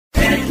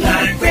Pet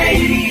Life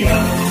Radio.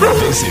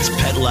 This is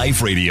Pet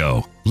Life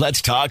Radio.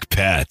 Let's talk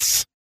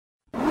pets.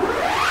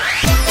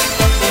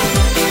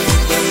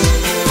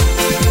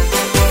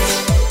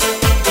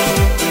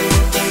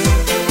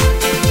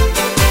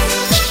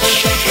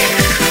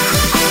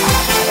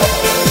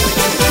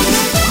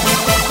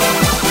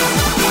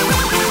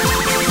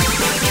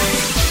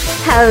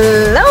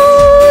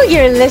 Hello,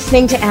 you're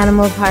listening to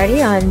Animal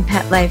Party on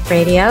Pet Life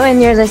Radio,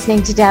 and you're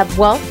listening to Deb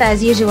Wolf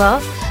as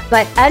usual.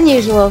 But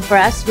unusual for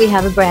us, we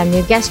have a brand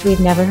new guest we've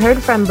never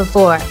heard from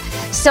before.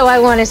 So I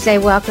want to say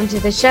welcome to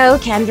the show,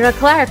 Kendra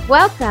Clark.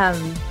 Welcome.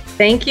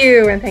 Thank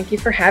you, and thank you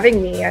for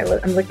having me.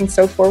 I'm looking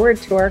so forward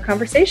to our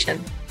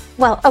conversation.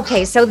 Well,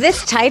 okay, so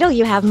this title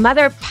you have,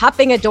 Mother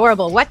Pupping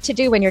Adorable, What to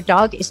Do When Your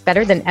Dog is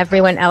Better Than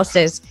Everyone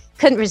Else's.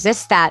 Couldn't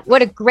resist that.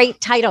 What a great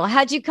title.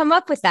 How'd you come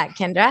up with that,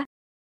 Kendra?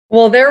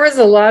 Well, there was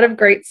a lot of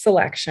great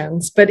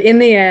selections, but in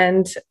the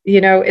end,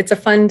 it's a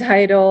fun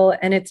title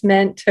and it's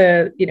meant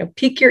to,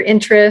 pique your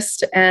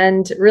interest.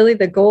 And really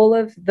the goal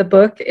of the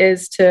book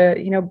is to,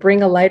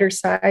 bring a lighter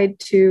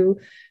side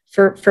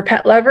for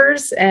pet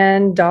lovers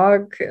and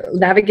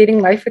navigating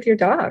life with your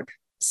dog.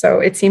 So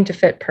it seemed to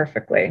fit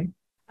perfectly.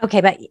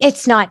 Okay, but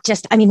it's not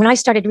just, when I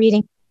started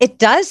reading, it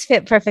does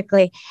fit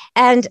perfectly.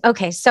 And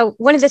okay, so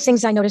one of the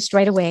things I noticed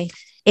right away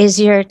is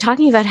you're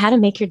talking about how to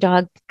make your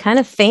dog kind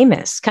of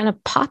famous, kind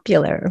of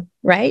popular,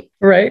 right?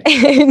 Right.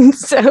 And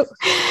so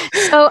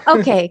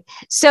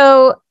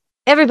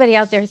everybody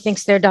out there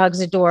thinks their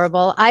dog's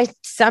adorable. I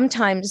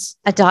sometimes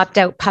adopt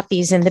out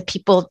puppies and the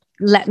people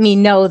let me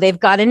know they've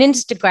got an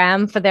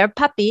Instagram for their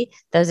puppy.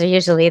 Those are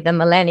usually the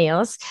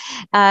millennials.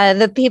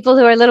 The people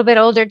who are a little bit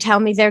older tell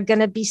me they're going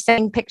to be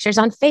sending pictures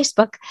on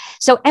Facebook.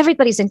 So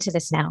everybody's into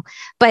this now.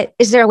 But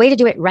is there a way to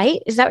do it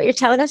right? Is that what you're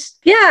telling us?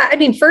 Yeah.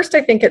 First,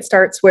 I think it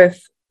starts with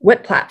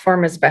what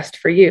platform is best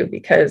for you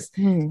because,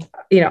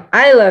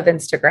 I love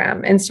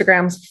Instagram.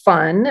 Instagram's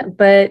fun,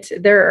 but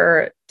there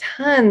are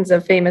tons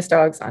of famous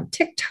dogs on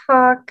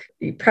TikTok,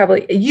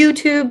 probably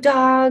YouTube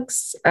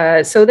dogs.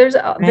 So there's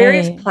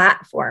various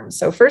platforms.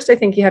 So first, I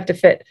think you have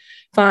to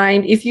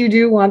find if you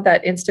do want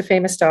that Insta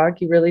famous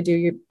dog, you really do.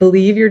 You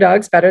believe your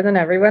dog's better than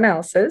everyone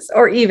else's,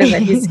 or even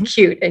that he's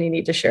cute and you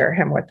need to share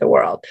him with the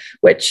world,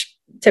 which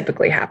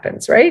typically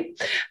happens, right?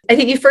 I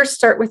think you first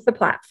start with the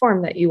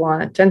platform that you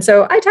want. And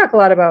so I talk a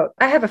lot about,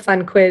 I have a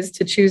fun quiz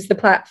to choose the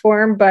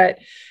platform, but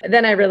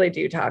then I really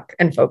do talk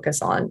and focus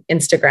on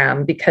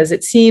Instagram because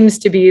it seems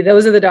to be,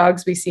 those are the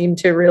dogs we seem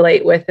to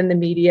relate with in the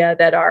media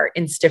that are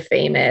Insta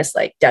famous,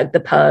 like Doug the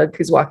Pug,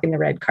 who's walking the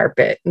red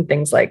carpet and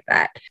things like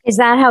that. Is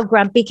that how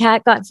Grumpy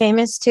Cat got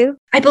famous too?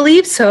 I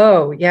believe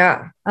so.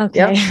 Yeah.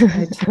 Okay.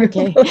 Yep, I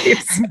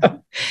believe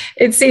so.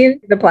 It seems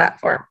the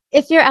platform.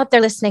 If you're out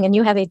there listening and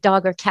you have a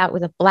dog or cat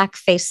with a black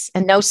face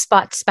and no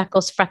spots,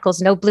 speckles,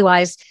 freckles, no blue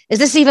eyes, is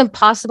this even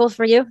possible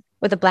for you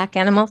with a black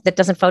animal that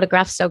doesn't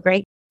photograph so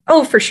great?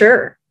 Oh, for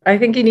sure. I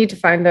think you need to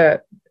find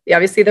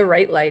obviously the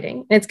right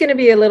lighting. It's going to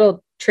be a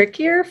little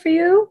trickier for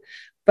you,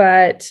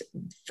 but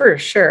for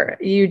sure,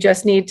 you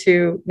just need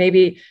to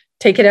maybe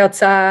take it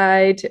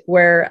outside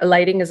where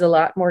lighting is a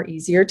lot more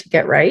easier to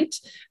get right.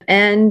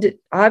 And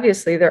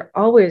obviously, they're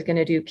always going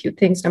to do cute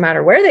things no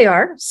matter where they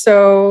are.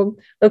 So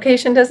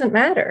location doesn't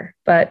matter,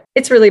 but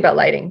it's really about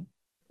lighting.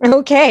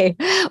 Okay.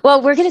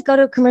 Well, we're going to go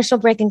to a commercial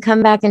break and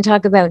come back and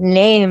talk about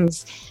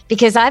names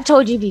because I've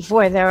told you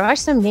before, there are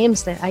some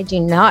names that I do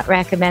not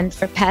recommend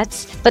for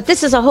pets, but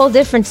this is a whole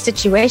different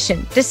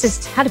situation. This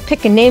is how to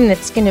pick a name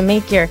that's going to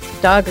make your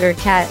dog or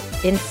cat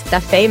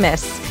Insta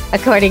famous,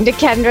 according to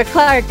Kendra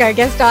Clark, our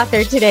guest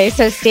author today.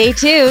 So stay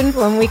tuned.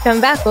 When we come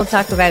back, we'll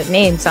talk about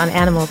names on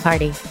Animal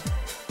Party.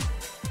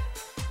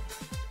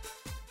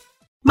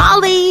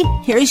 Molly,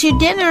 here's your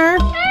dinner.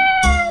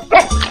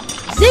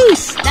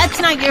 Zeus, that's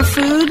not your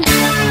food.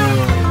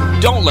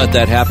 Don't let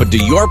that happen to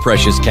your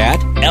precious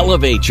cat.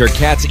 Elevate your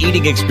cat's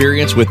eating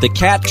experience with the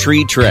Cat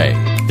Tree Tray.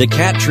 The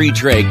Cat Tree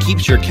Tray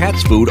keeps your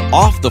cat's food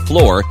off the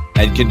floor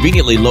and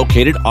conveniently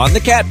located on the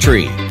cat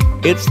tree.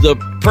 It's the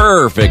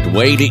perfect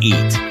way to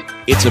eat.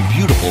 It's a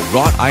beautiful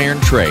wrought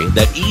iron tray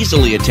that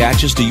easily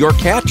attaches to your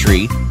cat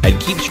tree and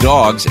keeps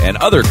dogs and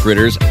other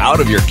critters out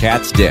of your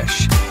cat's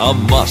dish. A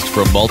must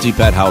for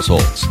multi-pet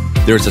households.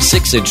 There's a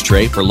 6-inch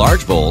tray for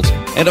large bowls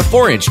and a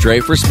 4-inch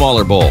tray for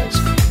smaller bowls.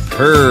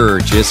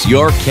 Purchase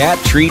your Cat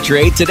Tree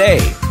Tray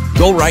today.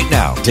 Go right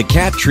now to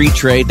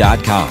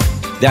cattreetray.com.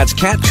 That's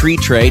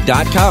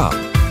cattreetray.com.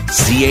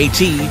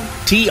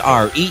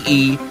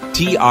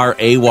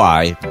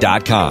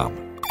 CATTREETRAY.com.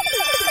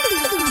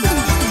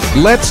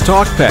 Let's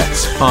Talk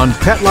Pets on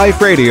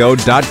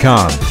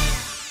PetLifeRadio.com.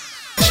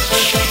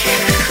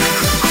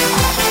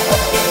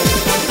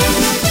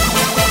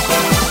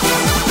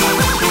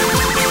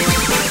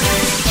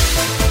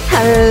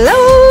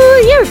 Hello,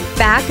 you're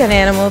back on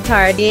Animal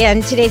Party,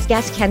 and today's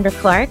guest, Kendra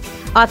Clark,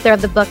 author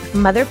of the book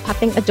Mother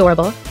Pupping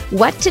Adorable,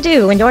 What to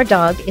Do When Your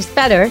Dog is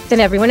Better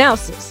Than Everyone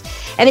Else's.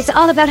 And it's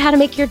all about how to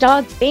make your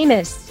dog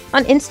famous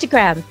on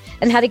Instagram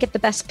and how to get the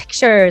best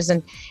pictures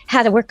and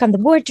how to work on the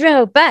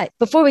wardrobe. But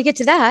before we get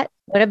to that,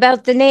 what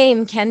about the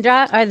name,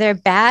 Kendra? Are there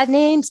bad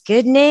names,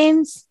 good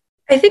names?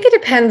 I think it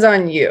depends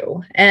on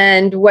you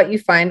and what you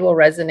find will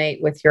resonate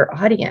with your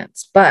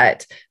audience.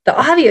 But the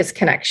obvious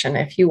connection,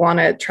 if you want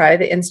to try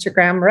the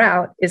Instagram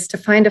route, is to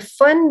find a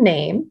fun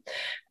name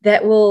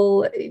that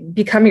will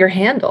become your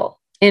handle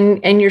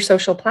in your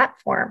social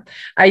platform.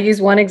 I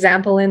use one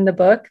example in the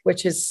book,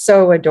 which is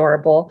so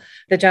adorable.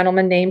 The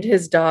gentleman named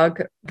his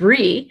dog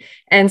Brie,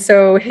 and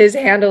so his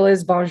handle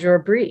is Bonjour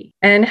Brie.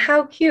 And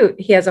how cute.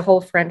 He has a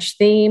whole French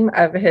theme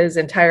of his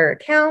entire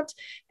account,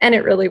 and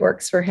it really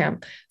works for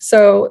him.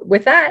 So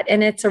with that,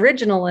 and it's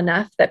original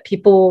enough that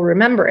people will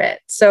remember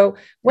it. So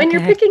when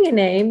you're picking a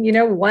name,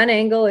 one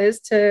angle is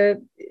to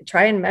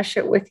try and mesh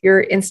it with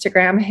your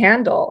Instagram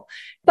handle.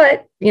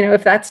 But,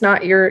 if that's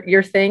not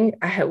your thing,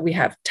 we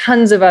have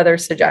tons of other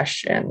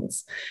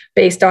suggestions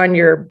based on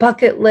your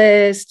bucket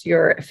list,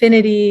 your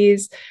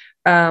affinities,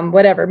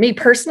 whatever. Me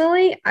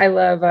personally, I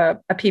love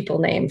a people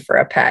name for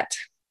a pet.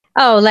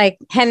 Oh, like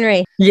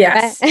Henry.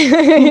 Yes.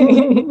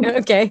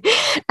 Okay.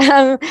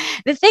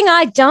 The thing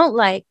I don't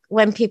like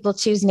when people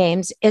choose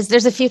names is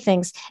there's a few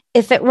things.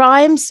 If it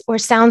rhymes or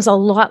sounds a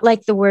lot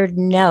like the word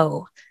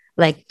no,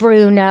 like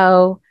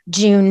Bruno,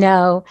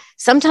 Juno.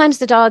 Sometimes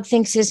the dog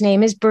thinks his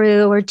name is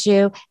Brew or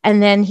Jew,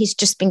 and then he's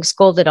just being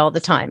scolded all the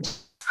time.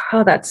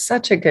 Oh, that's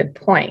such a good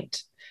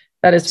point.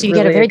 That is so you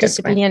really get a very good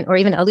disobedient point. or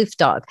even aloof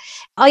dog.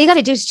 All you got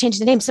to do is change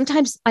the name.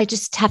 Sometimes I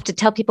just have to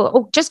tell people,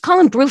 oh, just call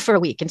him Brew for a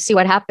week and see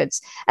what happens.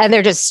 And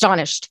they're just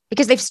astonished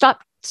because they've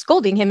stopped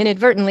scolding him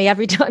inadvertently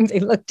every time they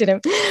looked at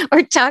him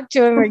or talked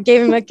to him or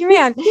gave him a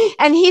command.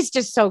 And he's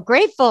just so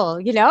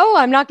grateful.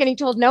 I'm not getting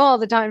told no all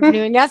the time for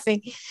doing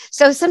nothing.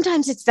 So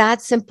sometimes it's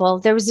that simple.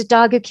 There was a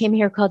dog who came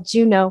here called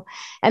Juno,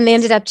 and they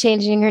ended up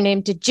changing her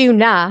name to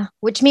Juna,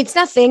 which means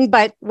nothing,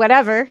 but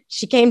whatever.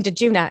 She came to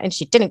Juna and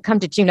she didn't come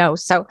to Juno.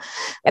 So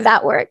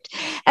that worked.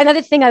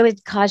 Another thing I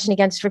would caution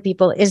against for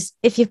people is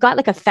if you've got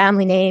like a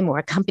family name or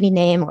a company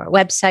name or a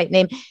website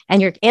name,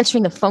 and you're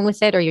answering the phone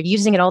with it, or you're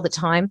using it all the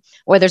time,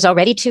 or there's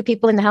already 2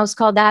 people in the house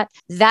called that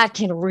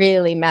can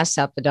really mess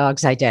up the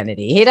dog's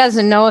identity. He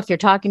doesn't know if you're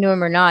talking to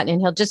him or not,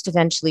 and he'll just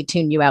eventually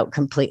tune you out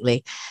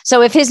completely.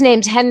 So if his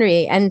name's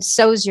Henry and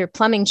so's your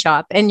plumbing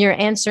shop, and you're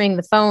answering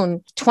the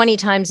phone 20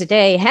 times a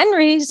day,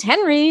 Henry's,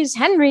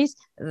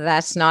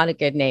 that's not a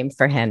good name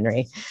for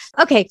Henry.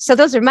 Okay, so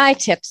those are my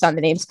tips on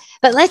the names,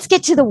 but let's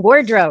get to the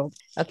wardrobe.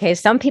 Okay,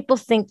 some people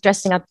think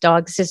dressing up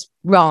dogs is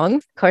wrong.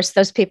 Of course,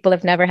 those people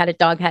have never had a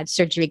dog had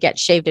surgery, get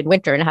shaved in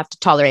winter and have to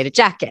tolerate a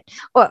jacket,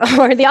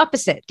 or the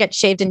opposite, get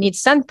shaved and need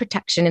sun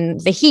protection in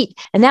the heat.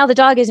 And now the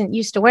dog isn't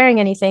used to wearing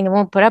anything and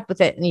won't put up with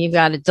it. And you've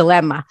got a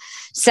dilemma.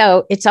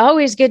 So it's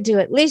always good to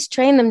at least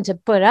train them to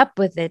put up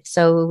with it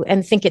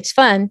and think it's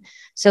fun.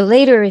 So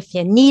later, if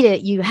you need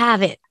it, you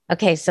have it.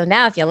 Okay, so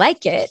now if you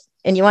like it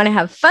and you want to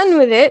have fun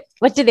with it,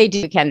 what do they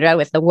do, Kendra,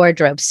 with the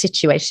wardrobe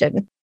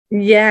situation?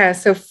 Yeah.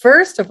 So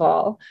first of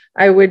all,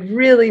 I would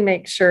really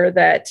make sure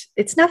that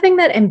it's nothing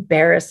that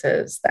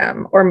embarrasses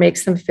them or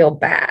makes them feel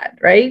bad,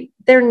 right?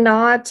 They're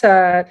not,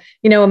 a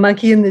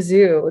monkey in the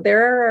zoo.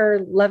 They're our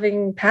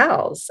loving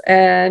pals,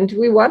 and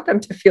we want them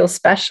to feel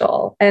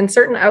special. And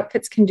certain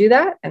outfits can do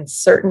that, and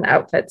certain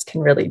outfits can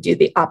really do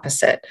the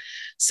opposite.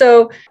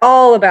 So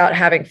all about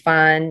having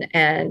fun,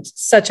 and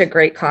such a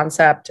great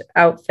concept.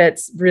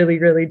 Outfits really,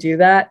 really do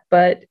that.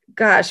 But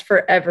gosh,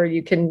 forever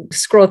you can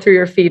scroll through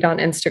your feed on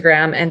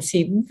Instagram and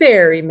see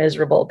very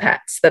miserable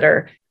pets that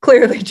are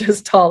clearly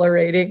just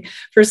tolerating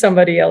for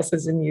somebody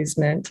else's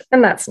amusement.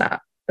 And that's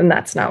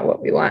not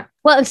what we want.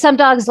 Well, and some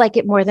dogs like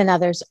it more than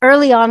others.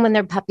 Early on when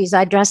they're puppies,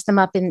 I dress them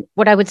up in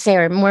what I would say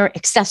are more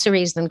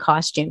accessories than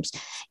costumes.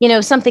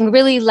 Something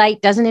really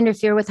light, doesn't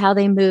interfere with how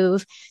they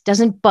move,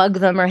 doesn't bug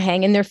them or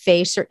hang in their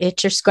face or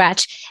itch or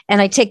scratch. And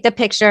I take the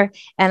picture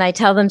and I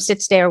tell them sit,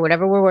 stay, or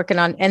whatever we're working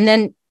on. And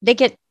then they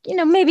get,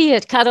 maybe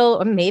a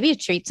cuddle or maybe a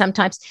treat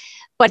sometimes,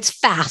 but it's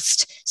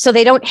fast. So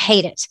they don't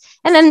hate it.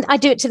 And then I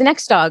do it to the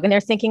next dog and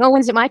they're thinking, oh,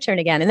 when's it my turn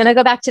again? And then I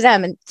go back to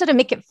them and sort of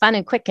make it fun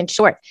and quick and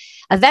short.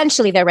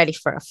 Eventually they're ready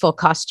for a full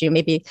costume.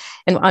 Maybe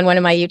on one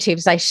of my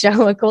YouTubes, I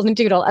show a golden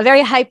doodle, a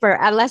very hyper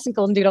adolescent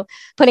golden doodle,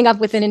 putting up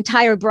with an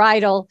entire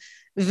bridal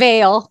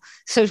veil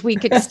so we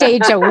could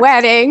stage a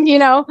wedding,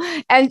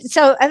 and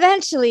so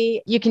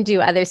eventually you can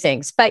do other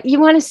things, but you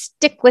want to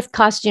stick with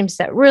costumes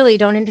that really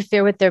don't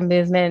interfere with their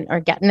movement or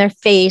get in their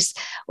face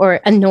or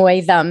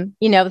annoy them,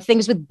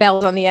 things with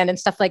bells on the end and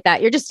stuff like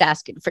that. You're just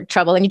asking for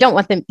trouble, and you don't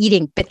want them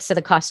eating bits of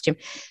the costume.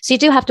 So you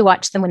do have to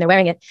watch them when they're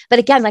wearing it. But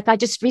again, like I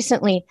just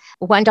recently,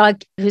 one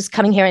dog who's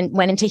coming here and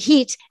went into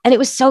heat, and it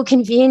was so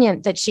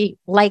convenient that she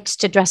likes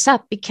to dress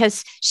up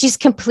because she's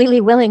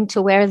completely willing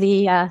to wear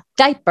the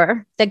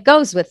diaper that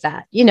goes with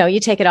that. You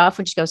take it off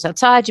when she goes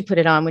outside, you put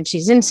it on when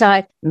she's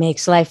inside.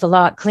 Makes life a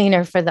lot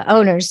cleaner for the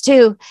owners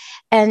too.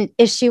 And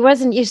if she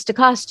wasn't used to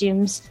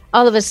costumes,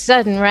 all of a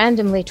sudden,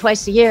 randomly,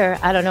 twice a year,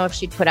 I don't know if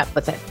she'd put up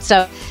with it.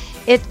 So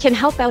it can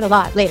help out a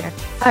lot later.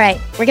 All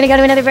right, we're going to go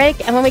to another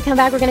break. And when we come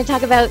back, we're going to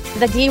talk about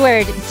the D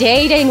word,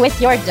 dating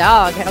with your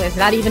dog. Is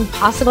that even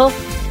possible?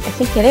 I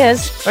think it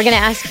is. We're going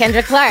to ask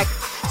Kendra Clark.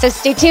 So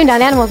stay tuned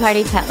on Animal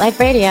Party Pet Life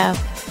Radio.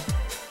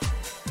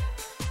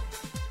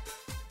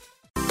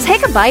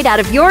 Take a a bite out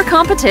of your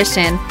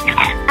competition.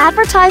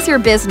 Advertise your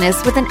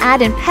business with an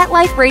ad in Pet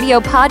Life Radio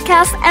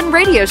podcasts and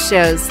radio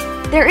shows.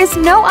 There is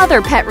no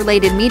other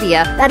pet-related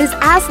media that is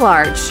as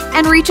large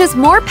and reaches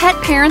more pet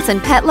parents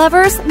and pet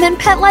lovers than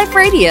Pet Life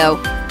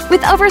Radio.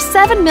 With over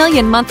 7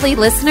 million monthly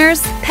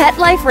listeners, Pet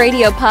Life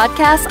Radio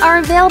podcasts are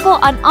available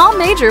on all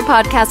major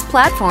podcast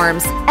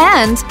platforms,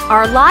 and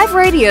our live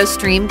radio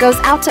stream goes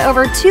out to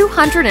over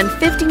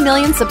 250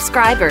 million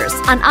subscribers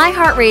on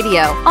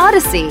iHeartRadio,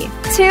 Odyssey,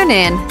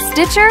 TuneIn,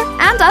 Stitcher,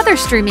 and other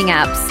streaming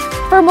apps.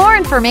 For more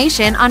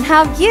information on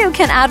how you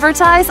can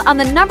advertise on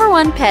the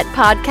 #1 pet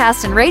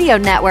podcast and radio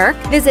network,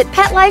 visit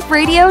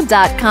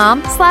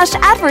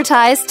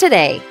PetLifeRadio.com/advertise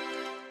today.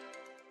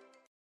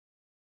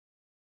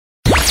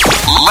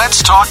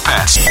 Let's talk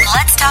pets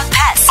Let's talk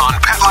pets on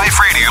Pet Life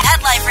Radio.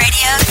 Pet Life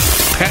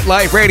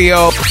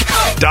Radio.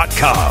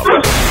 PetLifeRadio.com.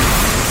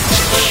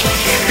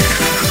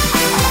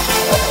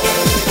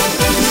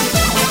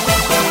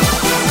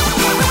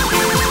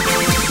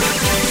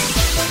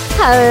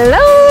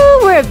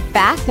 Hello, we're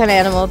back on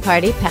Animal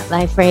Party Pet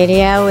Life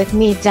Radio with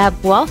me, Deb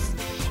Wolf,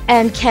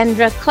 and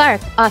Kendra Clark,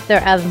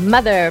 author of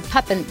Mother,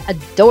 Pup, and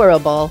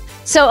Adorable.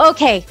 So,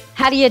 okay,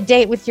 how do you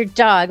date with your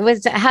dog?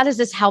 How does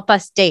this help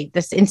us date,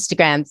 this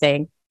Instagram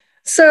thing?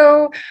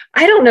 So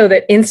I don't know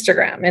that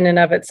Instagram in and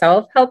of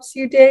itself helps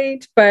you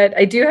date, but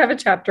I do have a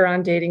chapter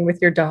on dating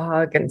with your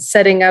dog and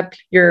setting up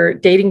your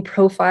dating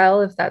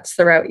profile if that's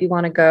the route you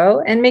want to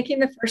go, and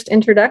making the first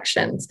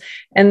introductions.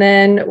 And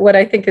then what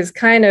I think is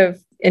kind of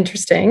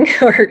interesting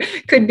or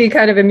could be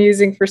kind of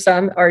amusing for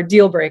some are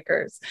deal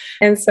breakers.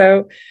 And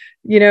so,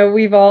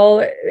 we've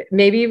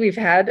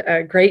had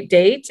a great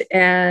date,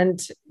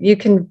 and you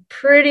can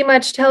pretty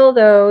much tell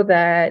though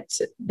that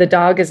the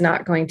dog is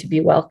not going to be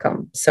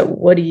welcome. So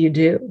what do you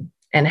do?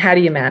 And how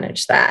do you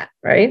manage that?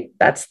 Right?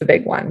 That's the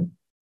big one.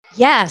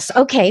 Yes.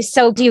 Okay.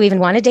 So do you even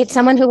want to date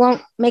someone who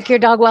won't make your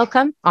dog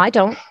welcome? I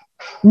don't.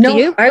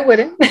 No, I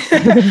wouldn't.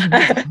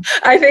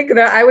 I think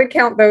that I would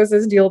count those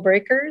as deal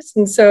breakers.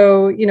 And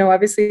so,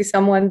 obviously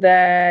someone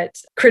that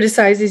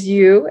criticizes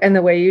you and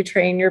the way you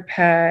train your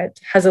pet,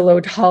 has a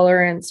low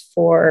tolerance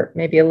for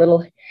maybe a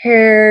little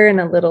hair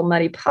and a little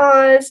muddy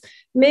paws,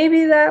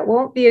 maybe that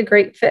won't be a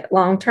great fit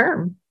long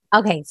term.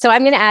 Okay, so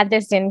I'm going to add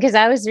this in because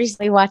I was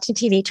recently watching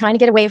TV, trying to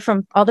get away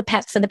from all the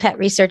pets and the pet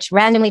research,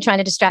 randomly trying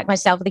to distract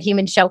myself with a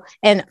human show.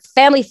 And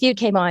Family Feud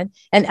came on,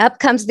 and up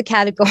comes the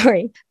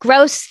category,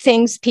 gross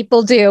things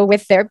people do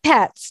with their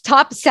pets.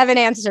 Top 7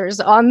 answers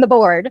on the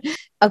board.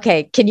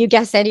 Okay, can you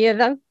guess any of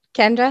them,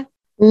 Kendra?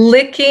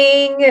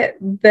 Licking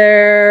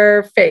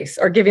their face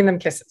or giving them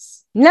kisses.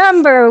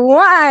 Number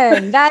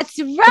 1. That's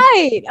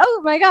right.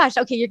 Oh my gosh.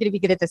 Okay, you're going to be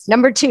good at this.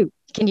 Number 2.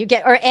 Can you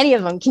get, or any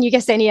of them? Can you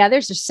guess any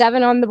others? There's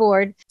 7 on the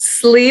board.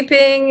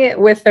 Sleeping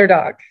with their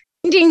dog.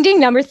 Ding, ding.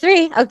 Number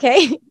 3.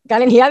 Okay.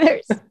 Got any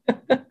others?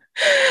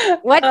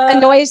 What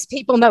annoys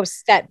people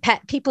most that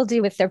pet people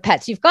do with their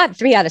pets? You've got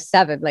 3 out of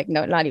 7. Like,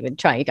 no, not even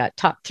trying. You got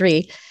top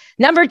 3.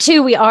 Number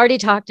 2, we already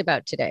talked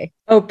about today.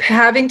 Oh,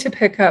 having to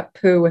pick up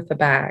poo with a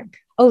bag.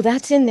 Oh,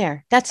 that's in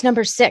there. That's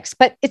number 6.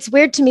 But it's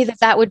weird to me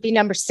that would be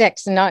number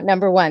 6 and not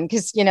number 1,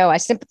 because, I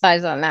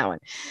sympathize on that one.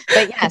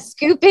 But yeah,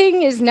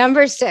 scooping is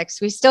number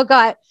 6. We still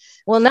got,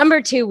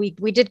 number 2, we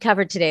did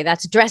cover today.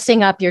 That's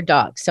dressing up your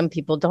dog. Some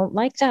people don't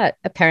like that,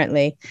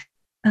 apparently.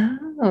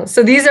 Oh,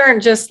 so these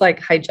aren't just like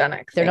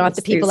hygienic. They're not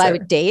the people I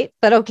would date,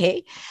 but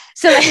okay.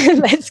 So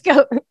let's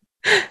go.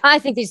 I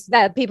think these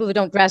people who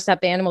don't dress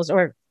up animals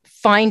or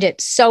find it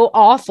so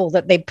awful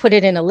that they put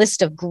it in a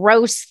list of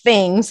gross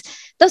things,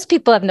 those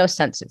people have no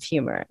sense of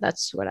humor.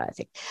 That's what I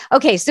think.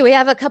 Okay, so we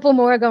have a couple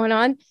more going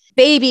on.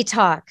 Baby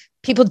talk.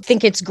 People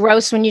think it's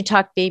gross when you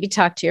talk baby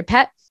talk to your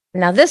pet.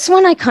 Now, this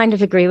one I kind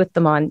of agree with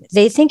them on.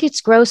 They think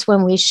it's gross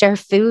when we share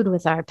food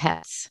with our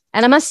pets.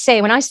 And I must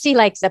say, when I see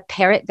like the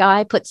parrot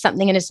guy put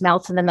something in his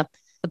mouth and then the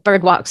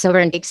bird walks over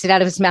and takes it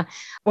out of his mouth,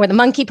 or the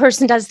monkey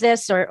person does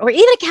this, or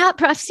even a cat.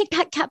 I've seen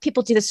cat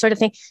people do this sort of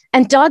thing.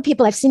 And dog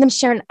people, I've seen them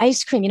share an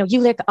ice cream.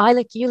 You lick, I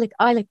lick, you lick,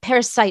 I lick,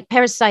 parasite,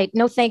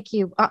 no, thank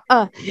you.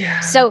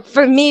 Yeah. So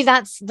for me,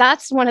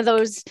 that's one of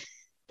those,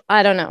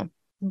 I don't know,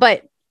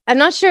 but I'm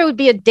not sure it would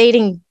be a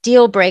dating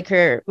deal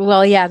breaker.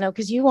 Well, yeah, no,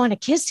 because you want to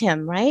kiss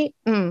him, right?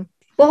 Mm.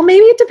 Well,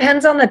 maybe it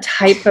depends on the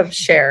type of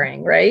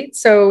sharing, right?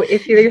 So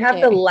if you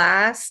have the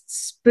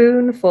last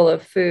spoonful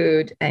of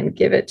food and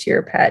give it to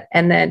your pet,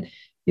 and then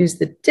use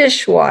the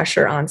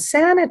dishwasher on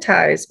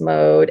sanitize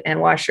mode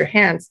and wash your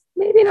hands,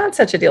 maybe not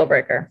such a deal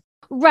breaker.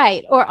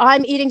 Right. Or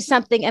I'm eating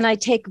something and I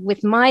take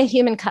with my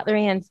human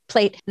cutlery and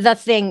plate the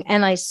thing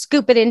and I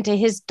scoop it into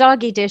his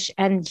doggy dish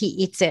and he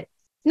eats it.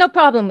 No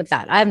problem with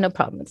that. I have no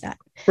problem with that.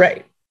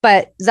 Right.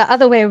 But the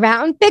other way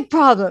around, big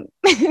problem.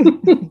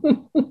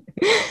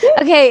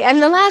 Okay.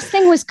 And the last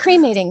thing was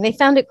cremating. They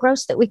found it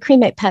gross that we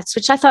cremate pets,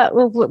 which I thought,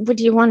 well, what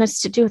do you want us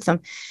to do with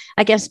them?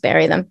 I guess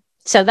bury them.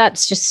 So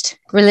that's just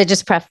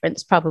religious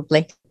preference,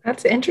 probably.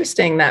 That's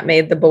interesting. That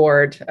made the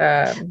board.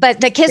 But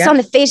the kiss on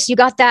the face, you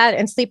got that,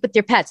 and sleep with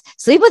your pets.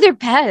 Sleep with your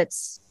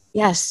pets.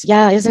 Yes.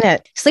 Yeah. Isn't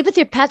it? Sleep with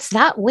your pets.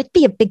 That would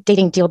be a big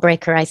dating deal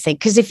breaker, I think.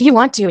 Because if you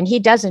want to and he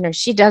doesn't, or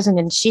she doesn't,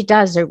 and she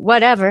does, or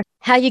whatever,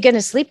 how are you going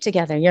to sleep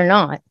together? You're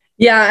not.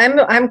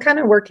 Yeah, I'm kind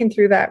of working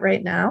through that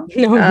right now.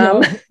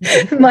 No.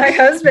 My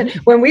husband,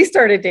 when we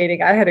started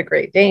dating, I had a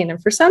Great Dane,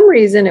 and for some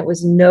reason, it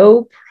was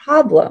no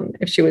problem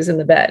if she was in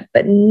the bed.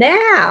 But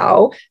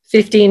now,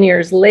 15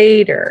 years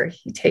later,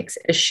 he takes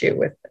issue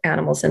with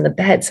animals in the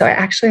bed. So I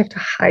actually have to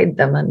hide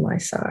them on my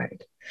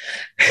side.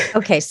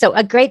 Okay, so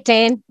a Great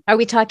Dane, are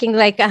we talking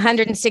like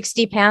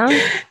 160 pounds?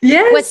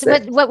 Yes.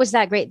 What was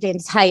that Great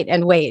Dane's height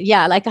and weight?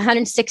 Yeah, like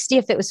 160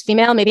 if it was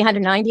female, maybe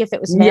 190 if it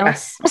was male.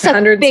 Yes,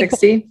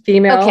 160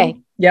 female. Okay.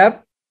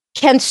 Yep.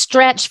 Can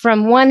stretch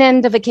from one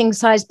end of a king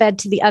size bed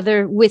to the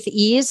other with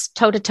ease,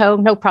 toe to toe,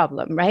 no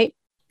problem, right?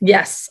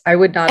 Yes, I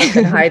would not have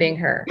been hiding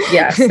her.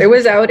 Yes, it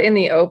was out in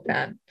the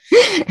open.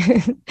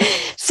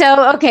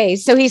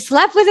 So he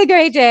slept with a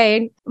Great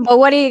Dane. But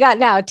what do you got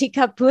now? A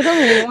teacup poodle?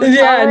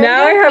 Yeah,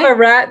 now I have a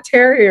rat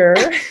terrier.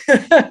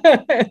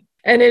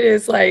 And it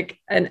is like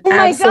an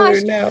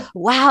absolute no.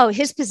 Wow,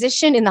 his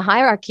position in the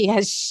hierarchy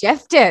has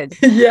shifted.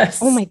 Yes.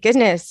 Oh my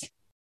goodness.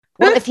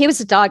 Well, if he was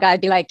a dog,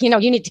 I'd be like, you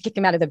need to kick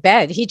him out of the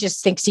bed. He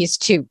just thinks he's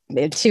too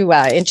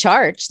in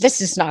charge.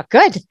 This is not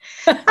good.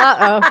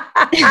 Uh-oh.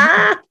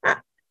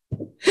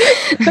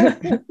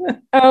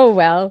 Oh,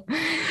 well.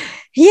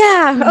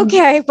 Yeah.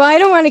 Okay. Well, I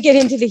don't want to get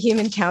into the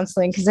human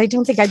counseling because I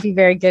don't think I'd be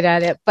very good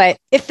at it. But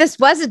if this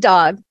was a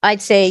dog,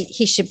 I'd say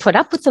he should put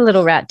up with the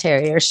little rat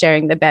terrier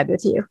sharing the bed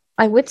with you.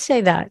 I would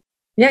say that.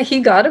 Yeah.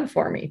 He got him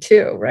for me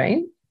too,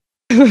 right?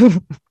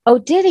 Oh,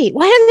 did he?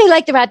 Why didn't he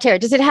like the rat terrier?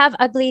 Does it have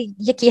ugly,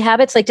 yicky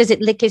habits? Like, does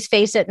it lick his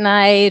face at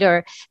night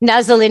or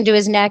nuzzle into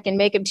his neck and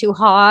make him too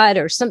hot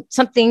or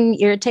something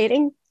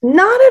irritating?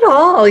 Not at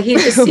all. He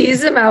just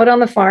sees him out on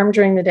the farm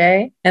during the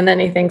day and then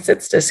he thinks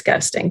it's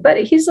disgusting.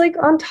 But he's like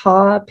on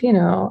top,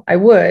 I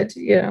would,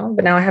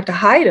 but now I have to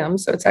hide him.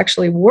 So it's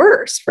actually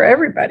worse for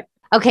everybody.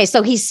 Okay,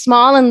 so he's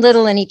small and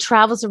little and he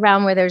travels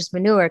around where there's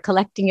manure,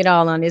 collecting it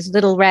all on his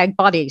little rag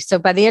body. So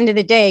by the end of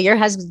the day, your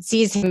husband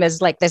sees him as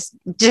like this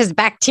just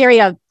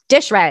bacteria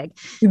dish rag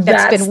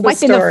that's been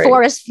wiping the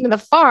forest from the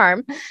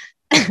farm.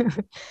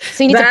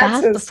 So you need to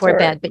bath before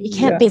bed, but you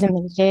can't bathe him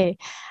in the day.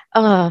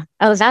 Oh,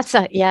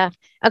 yeah.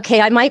 Okay,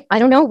 I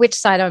don't know which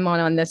side I'm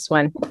on this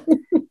one.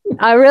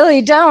 I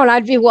really don't.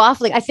 I'd be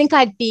waffling. I think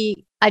I'd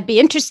be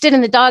interested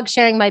in the dog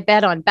sharing my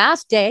bed on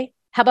bath day.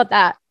 How about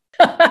that?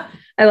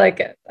 I like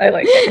it.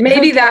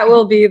 Maybe that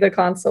will be the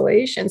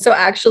consolation. So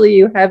actually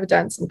you have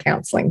done some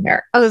counseling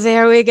here. Oh,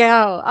 there we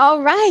go.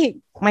 All right.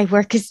 My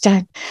work is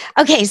done.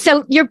 Okay.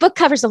 So your book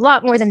covers a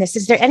lot more than this.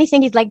 Is there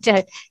anything you'd like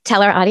to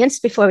tell our audience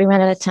before we run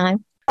out of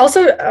time?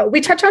 Also,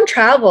 we touch on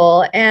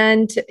travel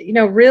and,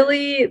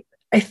 really,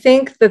 I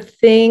think the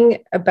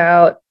thing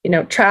about,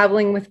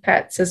 traveling with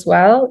pets as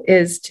well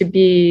is to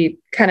be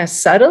kind of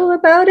subtle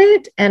about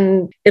it.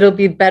 And it'll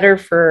be better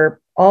for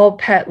all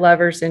pet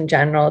lovers in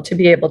general to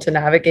be able to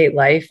navigate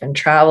life and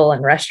travel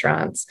and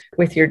restaurants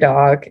with your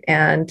dog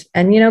and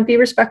be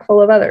respectful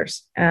of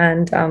others.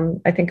 And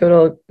I think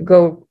it'll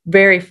go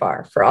very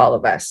far for all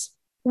of us.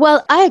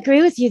 Well, I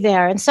agree with you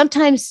there. And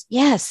sometimes,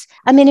 yes.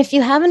 I mean, if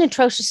you have an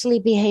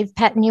atrociously behaved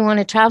pet and you want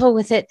to travel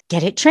with it,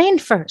 get it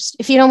trained first.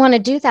 If you don't want to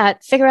do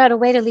that, figure out a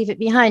way to leave it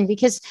behind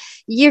because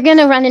you're going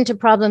to run into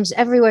problems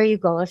everywhere you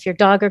go if your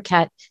dog or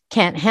cat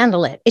can't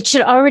handle it. It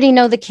should already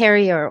know the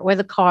carrier or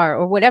the car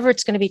or whatever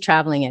it's going to be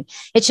traveling in.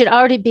 It should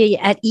already be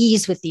at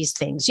ease with these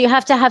things. You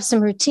have to have some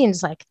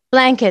routines like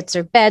blankets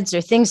or beds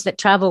or things that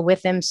travel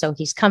with him so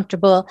he's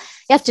comfortable.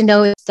 You have to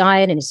know his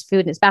diet and his food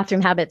and his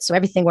bathroom habits so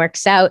everything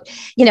works out.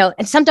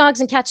 And some dogs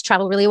and cats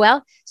travel really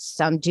well.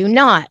 Some do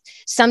not.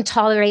 Some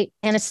tolerate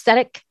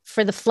anesthetic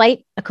for the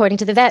flight, according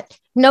to the vet.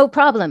 No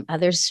problem.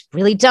 Others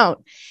really don't.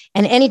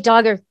 And any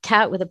dog or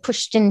cat with a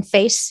pushed in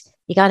face,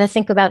 you got to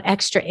think about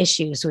extra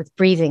issues with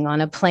breathing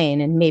on a plane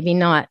and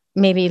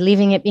maybe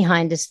leaving it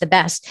behind is the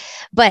best.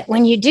 But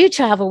when you do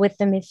travel with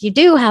them, if you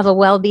do have a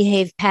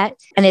well-behaved pet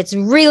and it's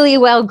really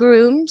well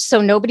groomed, so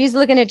nobody's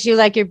looking at you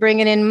like you're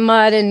bringing in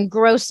mud and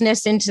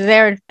grossness into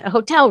their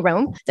hotel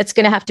room that's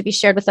going to have to be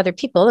shared with other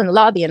people in the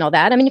lobby and all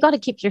that. I mean, you got to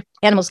keep your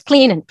animals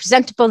clean and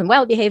presentable and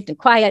well-behaved and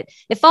quiet.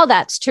 If all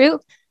that's true,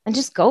 then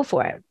just go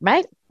for it,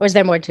 right? Or is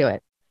there more to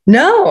it?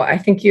 No, I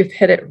think you've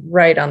hit it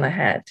right on the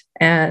head.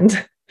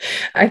 And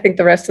I think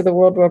the rest of the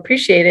world will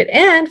appreciate it.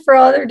 And for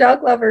all other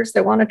dog lovers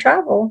that want to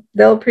travel,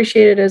 they'll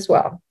appreciate it as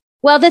well.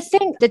 Well,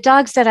 the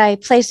dogs that I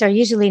place are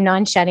usually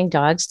non-shedding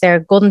dogs. They're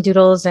golden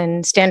doodles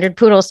and standard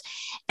poodles.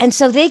 And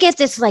so they get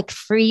this like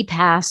free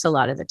pass a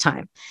lot of the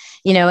time.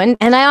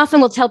 And I often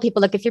will tell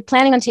people, look, if you're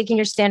planning on taking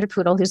your standard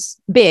poodle who's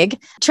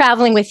big,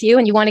 traveling with you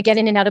and you want to get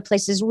in and out of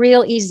places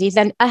real easy,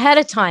 then ahead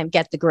of time,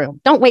 get the groom.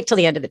 Don't wait till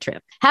the end of the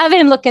trip. Have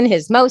him looking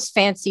his most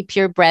fancy,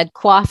 purebred,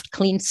 coiffed,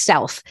 clean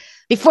self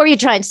before you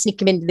try and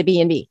sneak him into the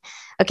B&B.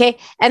 Okay.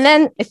 And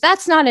then if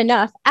that's not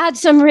enough, add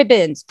some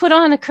ribbons, put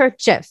on a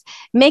kerchief,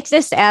 make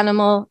this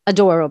animal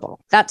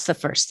adorable. That's the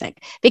first thing.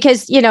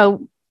 Because,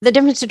 The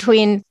difference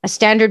between a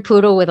standard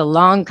poodle with a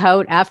long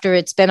coat after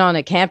it's been on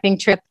a camping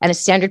trip and a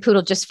standard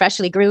poodle just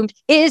freshly groomed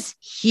is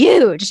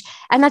huge.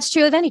 And that's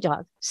true of any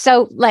dog.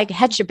 So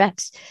hedge your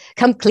bets,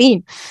 come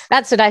clean.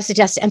 That's what I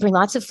suggest. And bring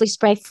lots of fleece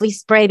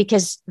spray,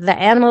 because the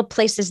animal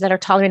places that are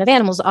tolerant of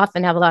animals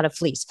often have a lot of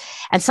fleas.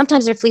 And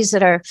sometimes they're fleas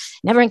that are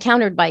never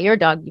encountered by your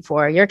dog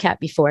before, or your cat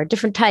before,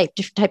 different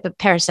type of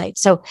parasite.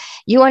 So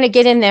you want to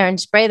get in there and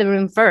spray the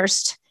room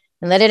first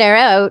and let it air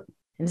out,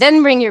 and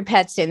then bring your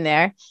pets in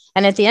there.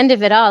 And at the end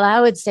of it all,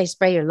 I would say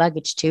spray your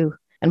luggage too,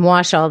 and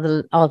wash all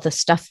the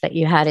stuff that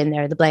you had in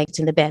there, the blankets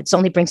and the beds.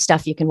 Only bring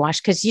stuff you can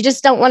wash, because you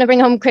just don't want to bring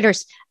home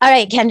critters. All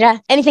right,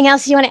 Kendra, anything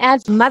else you want to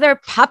add? Mother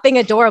Pupping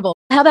Adorable.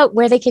 How about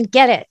where they can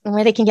get it and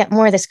where they can get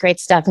more of this great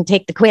stuff and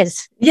take the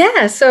quiz?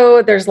 Yeah,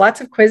 so there's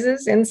lots of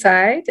quizzes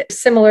inside,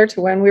 similar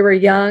to when we were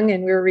young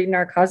and we were reading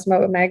our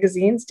Cosmo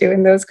magazines,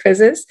 doing those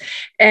quizzes.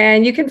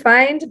 And you can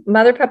find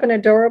Mother Pupping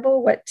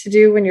Adorable, What to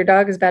Do When Your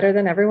Dog is Better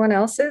Than Everyone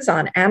Else's,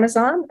 on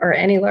Amazon or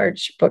any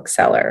large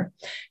bookseller,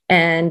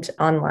 and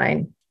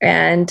online.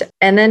 And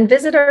then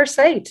visit our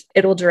site.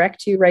 It'll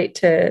direct you right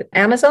to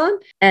Amazon,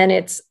 and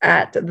it's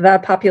at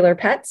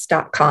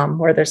thepopularpets.com,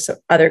 where there's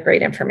other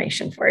great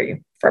information for you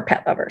for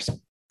pet lovers.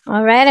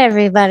 All right,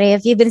 everybody.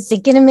 If you've been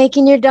thinking of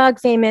making your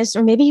dog famous,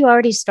 or maybe you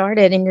already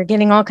started and you're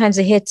getting all kinds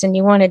of hits and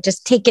you want to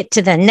just take it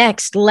to the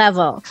next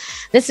level,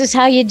 this is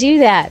how you do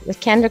that with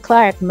Kendra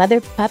Clark,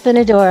 Mother Pupping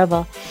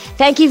Adorable.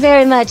 Thank you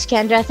very much,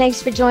 Kendra.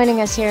 Thanks for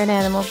joining us here at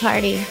Animal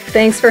Party.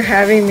 Thanks for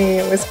having me.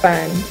 It was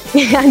fun.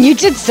 And you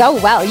did so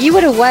well. You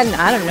would have won,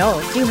 I don't know,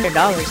 a few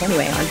 $100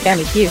 anyway on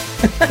Family Feud.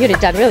 You'd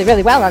have done really,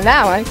 really well on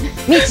that one.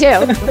 Me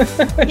too.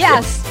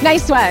 Yes,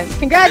 nice one.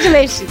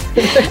 Congratulations.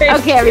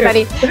 Okay,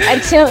 everybody.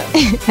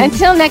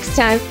 Until next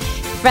time,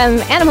 from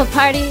Animal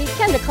Party,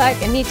 Kendra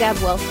Clark and me, Deb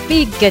Wolf,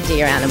 be good to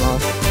your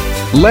animals.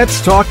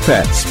 Let's Talk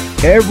Pets,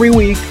 every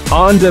week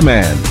on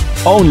demand,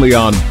 only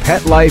on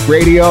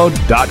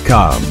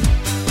PetLifeRadio.com.